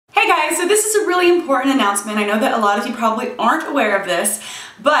guys, so this is a really important announcement. I know that a lot of you probably aren't aware of this,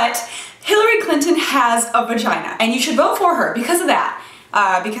 but Hillary Clinton has a vagina, and you should vote for her because of that.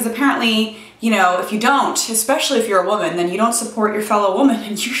 Because apparently, you know, if you don't, especially if you're a woman, then you don't support your fellow woman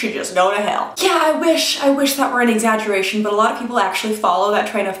and you should just go to hell. Yeah, I wish that were an exaggeration, but a lot of people actually follow that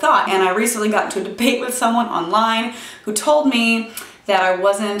train of thought. And I recently got into a debate with someone online who told me that I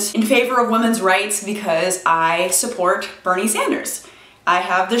wasn't in favor of women's rights because I support Bernie Sanders. I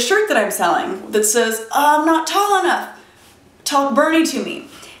have this shirt that I'm selling that says, I'm not tall enough, talk Bernie to me.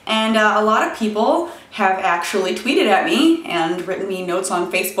 And a lot of people have actually tweeted at me and written me notes on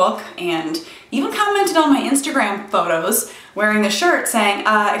Facebook and even commented on my Instagram photos wearing the shirt saying,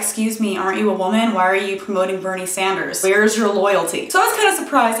 excuse me, aren't you a woman? Why are you promoting Bernie Sanders? Where's your loyalty? So I was kind of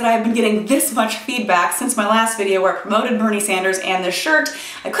surprised that I've been getting this much feedback since my last video where I promoted Bernie Sanders and this shirt.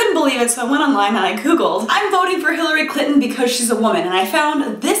 I couldn't believe it, so I went online and I Googled, I'm voting for Hillary Clinton because she's a woman, and I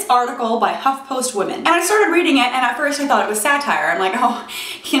found this article by HuffPost Women. And I started reading it, and at first I thought it was satire. I'm like, oh,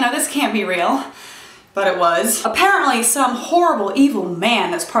 you know, this can't be real. But it was. Apparently some horrible, evil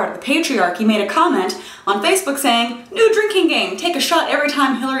man that's part of the patriarchy made a comment on Facebook saying, new drinking game, take a shot every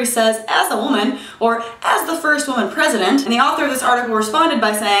time Hillary says, as a woman, or as the first woman president. And the author of this article responded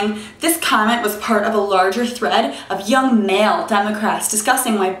by saying, this comment was part of a larger thread of young male Democrats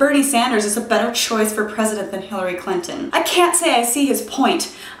discussing why Bernie Sanders is a better choice for president than Hillary Clinton. I can't say I see his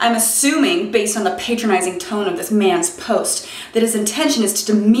point. I'm assuming, based on the patronizing tone of this man's post, that his intention is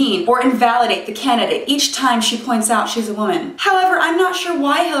to demean or invalidate the candidate each time she points out she's a woman. However, I'm not sure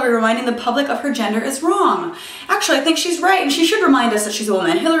why Hillary reminding the public of her gender is wrong. Actually, I think she's right, and she should remind us that she's a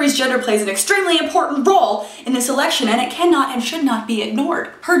woman. Hillary's gender plays an extremely important role in this election, and it cannot and should not be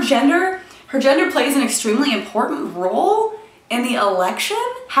ignored. Her gender plays an extremely important role in the election?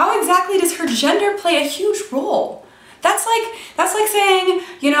 How exactly does her gender play a huge role? That's like saying,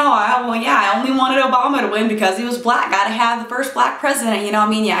 you know, well, yeah, I only wanted Obama to win because he was black. Gotta have the first black president. You know, I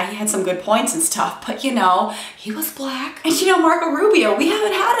mean, yeah, he had some good points and stuff, but you know, he was black. And you know, Marco Rubio, we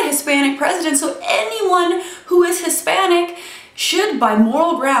haven't had a Hispanic president, so anyone who is Hispanic should, by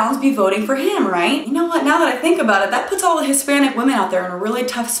moral grounds, be voting for him, right? You know what, now that I think about it, that puts all the Hispanic women out there in a really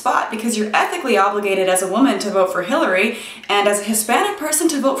tough spot because you're ethically obligated as a woman to vote for Hillary, and as a Hispanic person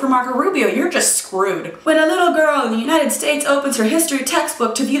to vote for Marco Rubio, you're just screwed. When a little girl in the United States opens her history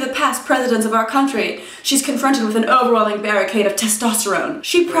textbook to view the past presidents of our country, she's confronted with an overwhelming barricade of testosterone.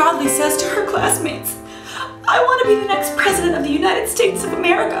 She proudly says to her classmates, I want to be the next president of the United States of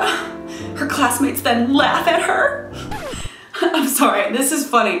America. Her classmates then laugh at her. I'm sorry, this is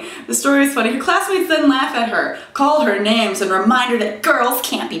funny. The story is funny. Her classmates then laugh at her, call her names, and remind her that girls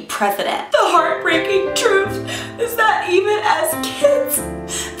can't be president. The heartbreaking truth is that even as kids,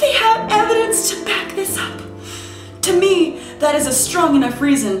 they have evidence to back this up. To me, that is a strong enough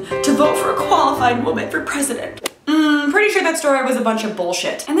reason to vote for a qualified woman for president. Pretty sure that story was a bunch of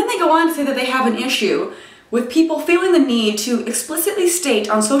bullshit. And then they go on to say that they have an issue with people feeling the need to explicitly state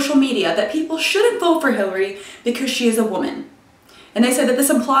on social media that people shouldn't vote for Hillary because she is a woman. And they said that this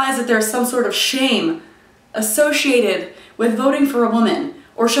implies that there's some sort of shame associated with voting for a woman,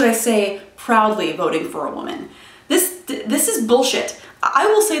 or should I say, proudly voting for a woman. This is bullshit. I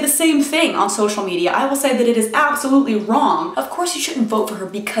will say the same thing on social media. I will say that it is absolutely wrong. Of course you shouldn't vote for her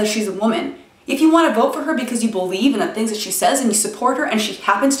because she's a woman. If you want to vote for her because you believe in the things that she says and you support her and she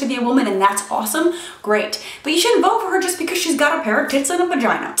happens to be a woman and that's awesome, great. But you shouldn't vote for her just because she's got a pair of tits and a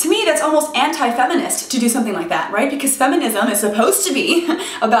vagina. To me, that's almost anti-feminist to do something like that, right? Because feminism is supposed to be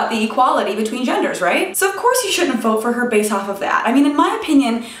about the equality between genders, right? So of course you shouldn't vote for her based off of that. I mean, in my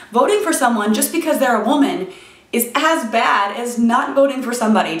opinion, voting for someone just because they're a woman is as bad as not voting for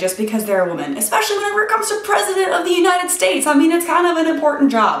somebody just because they're a woman, especially whenever it comes to President of the United States. I mean, it's kind of an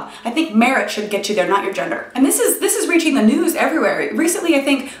important job. I think merit should get you there, not your gender. And this is reaching the news everywhere. Recently, I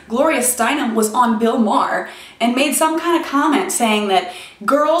think Gloria Steinem was on Bill Maher and made some kind of comment saying that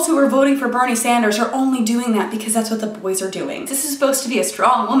girls who are voting for Bernie Sanders are only doing that because that's what the boys are doing. This is supposed to be a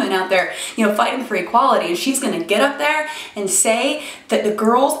strong woman out there, you know, fighting for equality, and she's gonna get up there and say that the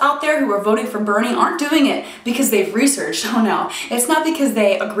girls out there who are voting for Bernie aren't doing it because they've researched. Oh no, it's not because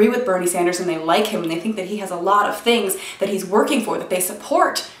they agree with Bernie Sanders and they like him and they think that he has a lot of things that he's working for that they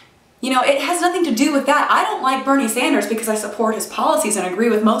support. You know, it has nothing to do with that. I don't like Bernie Sanders because I support his policies and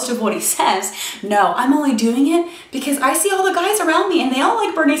agree with most of what he says. No, I'm only doing it because I see all the guys around me and they all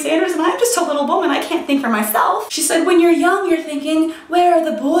like Bernie Sanders and I'm just a little woman. I can't think for myself. She said, when you're young, you're thinking, where are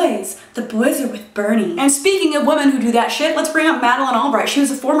the boys? The boys are with Bernie. And speaking of women who do that shit, let's bring up Madeleine Albright. She was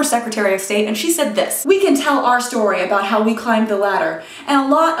a former Secretary of State and she said this: we can tell our story about how we climbed the ladder, and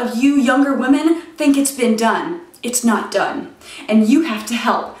a lot of you younger women think it's been done. It's not done. And you have to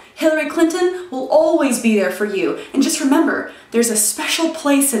help Hillary Clinton will always be there for you. And just remember, there's a special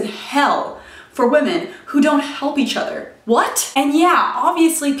place in hell for women who don't help each other. What? And yeah,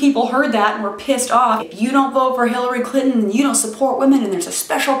 obviously people heard that and were pissed off. If you don't vote for Hillary Clinton and you don't support women, and there's a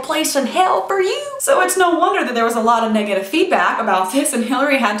special place in hell for you. So it's no wonder that there was a lot of negative feedback about this, and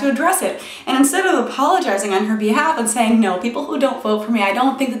Hillary had to address it. And instead of apologizing on her behalf and saying, no, people who don't vote for me, I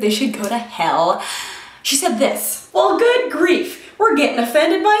don't think that they should go to hell, she said this: well, good grief, we're getting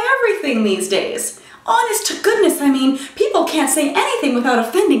offended by everything these days. Honest to goodness, I mean, people can't say anything without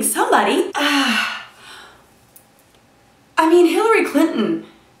offending somebody. I mean, Hillary Clinton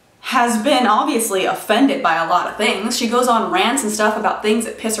has been obviously offended by a lot of things. She goes on rants and stuff about things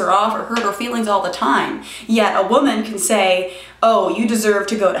that piss her off or hurt her feelings all the time. Yet a woman can say, oh, you deserve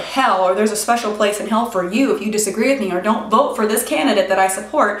to go to hell, or there's a special place in hell for you if you disagree with me, or don't vote for this candidate that I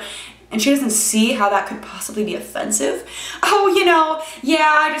support. And she doesn't see how that could possibly be offensive. Oh, you know,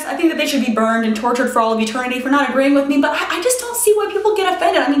 yeah, I think that they should be burned and tortured for all of eternity for not agreeing with me, but I just don't see why people get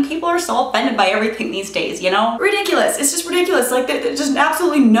offended. I mean, people are so offended by everything these days, you know? Ridiculous. It's just ridiculous. Like, there's just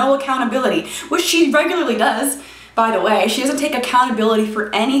absolutely no accountability, which she regularly does. By the way, she doesn't take accountability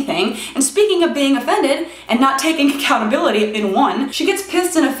for anything. And speaking of being offended and not taking accountability in one, she gets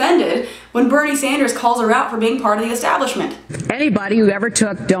pissed and offended when Bernie Sanders calls her out for being part of the establishment. Anybody who ever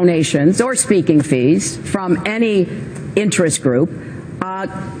took donations or speaking fees from any interest group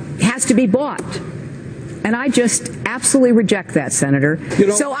has to be bought. And I just absolutely reject that, Senator.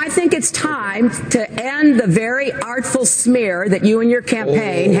 So I think it's time to end the very artful smear that you and your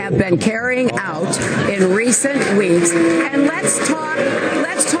campaign have been carrying out in recent weeks. And let's talk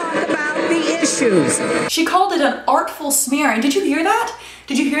about the issues. She called it an artful smear. And did you hear that?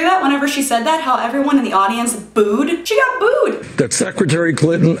 Did you hear that whenever she said that? How everyone in the audience booed? She got booed. That Secretary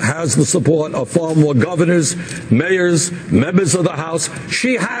Clinton has the support of far more governors, mayors, members of the House.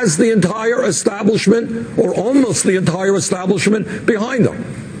 She has the entire establishment, or almost the entire establishment, behind them.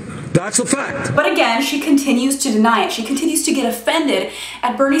 That's a fact. But again, she continues to deny it. She continues to get offended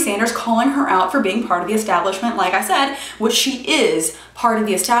at Bernie Sanders calling her out for being part of the establishment, like I said, which she is part of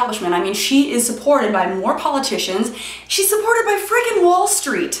the establishment. I mean, she is supported by more politicians. She's supported by friggin' Wall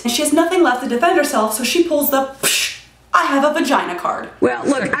Street. And she has nothing left to defend herself, so she pulls the psh, I have a vagina card. Well,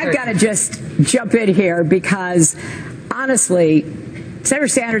 look, I've got to just jump in here because, honestly, Senator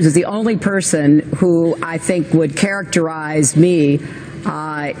Sanders is the only person who I think would characterize me,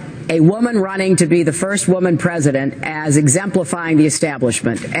 a woman running to be the first woman president, as exemplifying the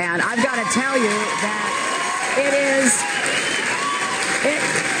establishment. And I've got to tell you that it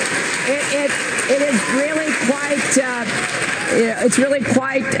is really quite, it's really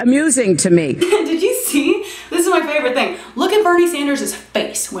quite amusing to me. Did you see? This is my favorite thing. Look at Bernie Sanders'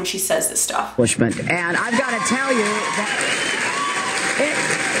 face when she says this stuff. And I've got to tell you that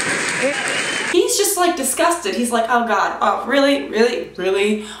he's just like disgusted. He's like, oh God, oh really, really,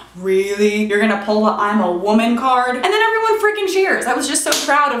 really, really? You're gonna pull the I'm a woman card? And then everyone freaking cheers. I was just so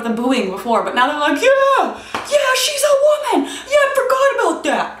proud of the booing before, but now they're like, yeah, she's a woman. Yeah, I forgot about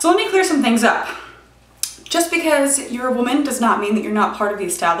that. So let me clear some things up. Just because you're a woman does not mean that you're not part of the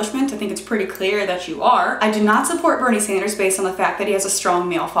establishment. I think it's pretty clear that you are. I do not support Bernie Sanders based on the fact that he has a strong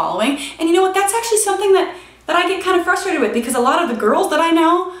male following. And you know what? That's actually something that I get kind of frustrated with, because a lot of the girls that I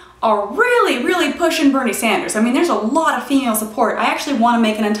know are really, really pushing Bernie Sanders. I mean, there's a lot of female support. I actually want to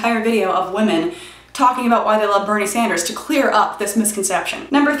make an entire video of women talking about why they love Bernie Sanders to clear up this misconception.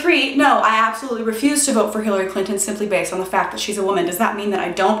 Number 3, no, I absolutely refuse to vote for Hillary Clinton simply based on the fact that she's a woman. Does that mean that I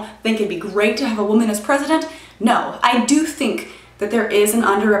don't think it'd be great to have a woman as president? No, I do think that there is an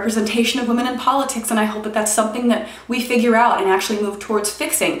underrepresentation of women in politics, and I hope that that's something that we figure out and actually move towards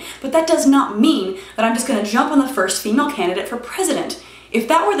fixing. But that does not mean that I'm just gonna jump on the first female candidate for president. If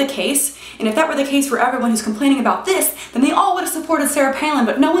that were the case, and if that were the case for everyone who's complaining about this, then they all would have supported Sarah Palin,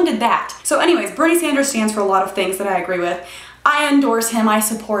 but no one did that. So anyways, Bernie Sanders stands for a lot of things that I agree with. I endorse him, I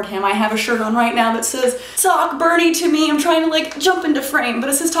support him. I have a shirt on right now that says, "Talk Bernie to me." I'm trying to like jump into frame, but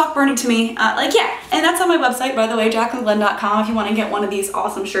it says "Talk Bernie to me." Yeah, and that's on my website, by the way, jacquelineglenn.com, if you want to get one of these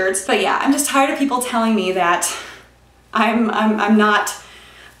awesome shirts. But yeah, I'm just tired of people telling me that I'm not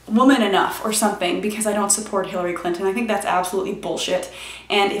woman enough or something because I don't support Hillary Clinton. I think that's absolutely bullshit.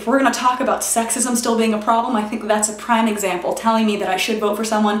 And if we're gonna talk about sexism still being a problem, I think that's a prime example, telling me that I should vote for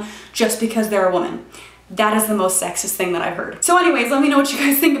someone just because they're a woman. That is the most sexist thing that I've heard. So anyways, let me know what you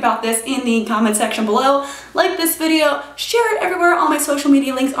guys think about this in the comment section below. Like this video, share it everywhere. All my social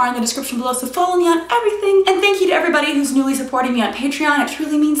media links are in the description below, so follow me on everything. And thank you to everybody who's newly supporting me on Patreon. It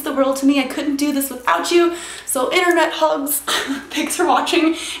truly means the world to me. I couldn't do this without you. So internet hugs. Thanks for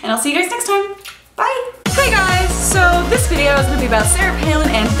watching, and I'll see you guys next time. Bye. Hey guys, so this video is gonna be about Sarah Palin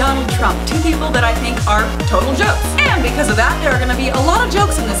and Donald Trump. Two people that I think are total jokes. And because of that, there are gonna be a lot of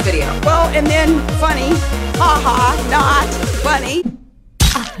jokes in this video. Well, and then funny, haha, not funny.